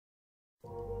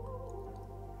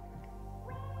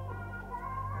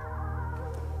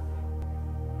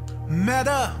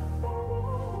Meta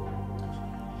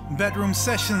Bedroom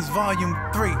Sessions Volume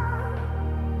 3.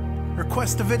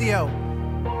 Request a video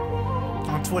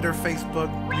on Twitter, Facebook,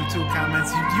 YouTube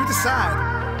comments. You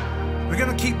decide. We're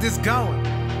gonna keep this going.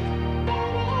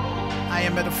 I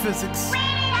am Metafisix.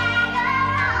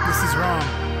 This is Wrong.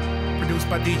 Produced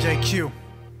by DJ Q.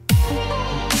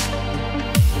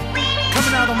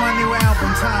 Coming out on my new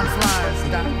album, Time Flies.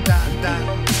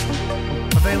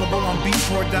 Available on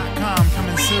Beatport.com.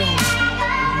 Coming soon,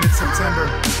 mid-September.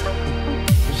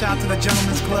 Shout out to the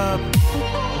Gentleman's Club.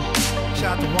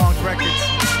 Shout out to Wong Records.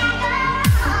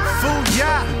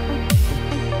 Fooya!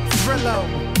 Thrillo.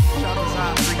 Shout out to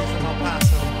Zion Freaks from El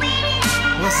Paso.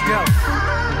 Let's go.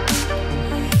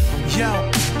 Yo,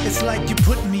 it's like you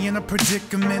put me in a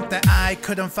predicament that I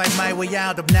couldn't fight my way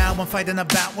out of. Now I'm fighting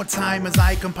about what time as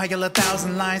I compile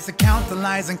 1,000 lines to count the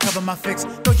lies and cover my fix.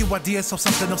 Throw you ideas so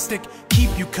something will stick.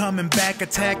 Keep you coming back,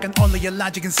 attacking all of your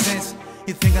logic and sense.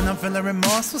 You thinking I'm feeling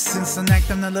remorseful since I'm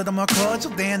acting a little more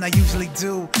cordial than I usually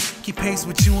do. Keep pace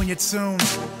with you and your tune,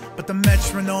 but the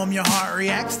metronome your heart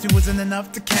reacts to isn't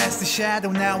enough to cast a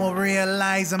shadow. Now I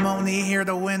realize I'm only here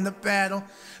to win the battle.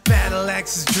 Battle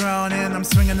axe is drawn and I'm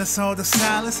swinging the sword of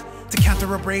silence to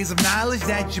counter a rays of knowledge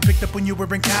that you picked up when you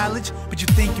were in college. But you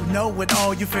think you know it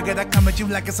all, you figured I come at you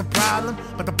like it's a problem.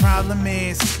 But the problem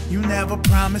is, you never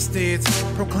promised it.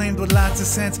 Proclaimed with lots of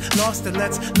sense, lost it,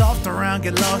 let's loft around,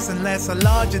 get lost and less. Are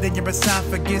larger than your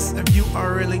esophagus if you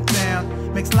are really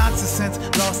down. Makes lots of sense,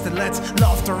 lost it, let's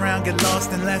loft around, get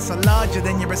lost and less. Are larger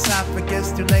than your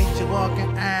esophagus, too late, you're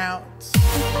walking out.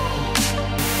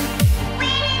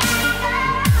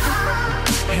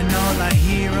 And all I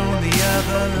hear on the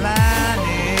other line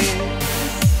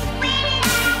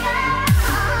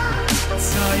is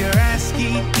so you're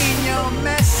asking in your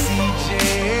messages.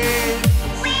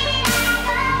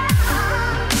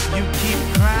 You keep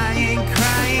crying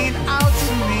out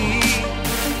to me.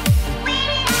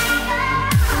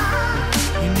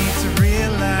 You need to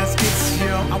realize it's you.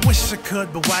 I wish I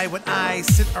could, but why would I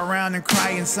sit around and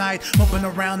cry inside? Moping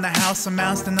around the house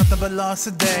amounts to nothing but loss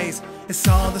of days. It's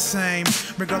all the same,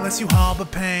 regardless you harbor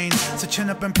pain. So chin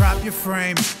up and prop your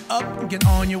frame up and get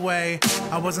on your way.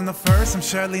 I wasn't the first, I'm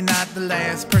surely not the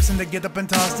last person to get up and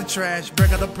toss the trash.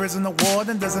 Break out of prison, the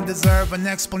warden doesn't deserve an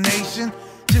explanation.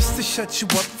 Just to shut you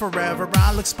up forever,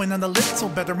 I'll explain on a little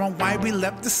better on why we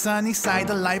left the sunny side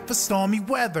of life for stormy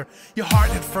weather. Your heart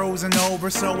had frozen over,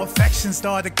 so affection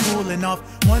started cooling off.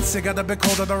 Once it got a bit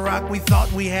colder, the rock we thought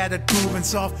we had it proven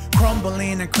soft.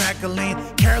 Crumbling and crackling,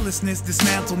 carelessness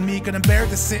dismantled me. Couldn't bear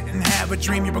to sit and have a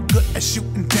dream. You were good at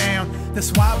shooting down,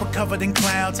 that's why we're covered in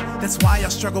clouds. That's why I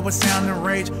struggle with sound and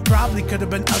rage. Probably could have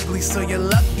been ugly, so you're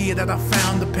lucky that I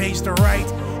found the page to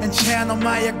write and channel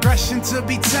my aggression to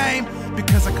be tame.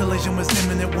 Because a collision was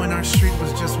imminent when our street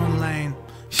was just one lane.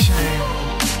 Shame.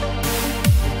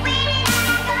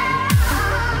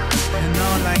 And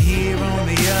all I hear on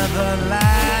the other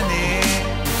line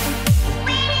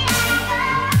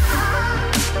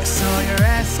is so you're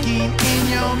asking in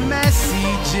your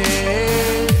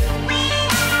messages.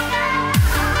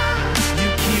 You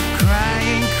keep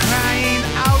crying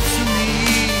out to me.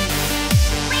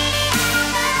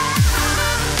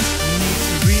 You need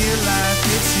to realize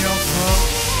it's your fault.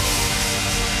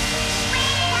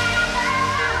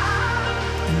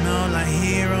 And all I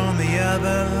hear on the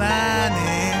other line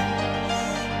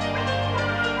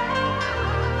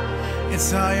is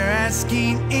it's all you're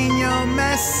asking in your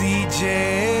messages.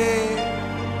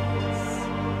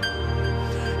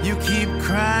 You keep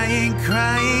crying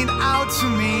out to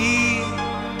me.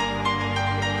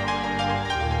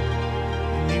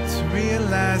 You need to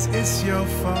realize it's your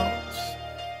fault.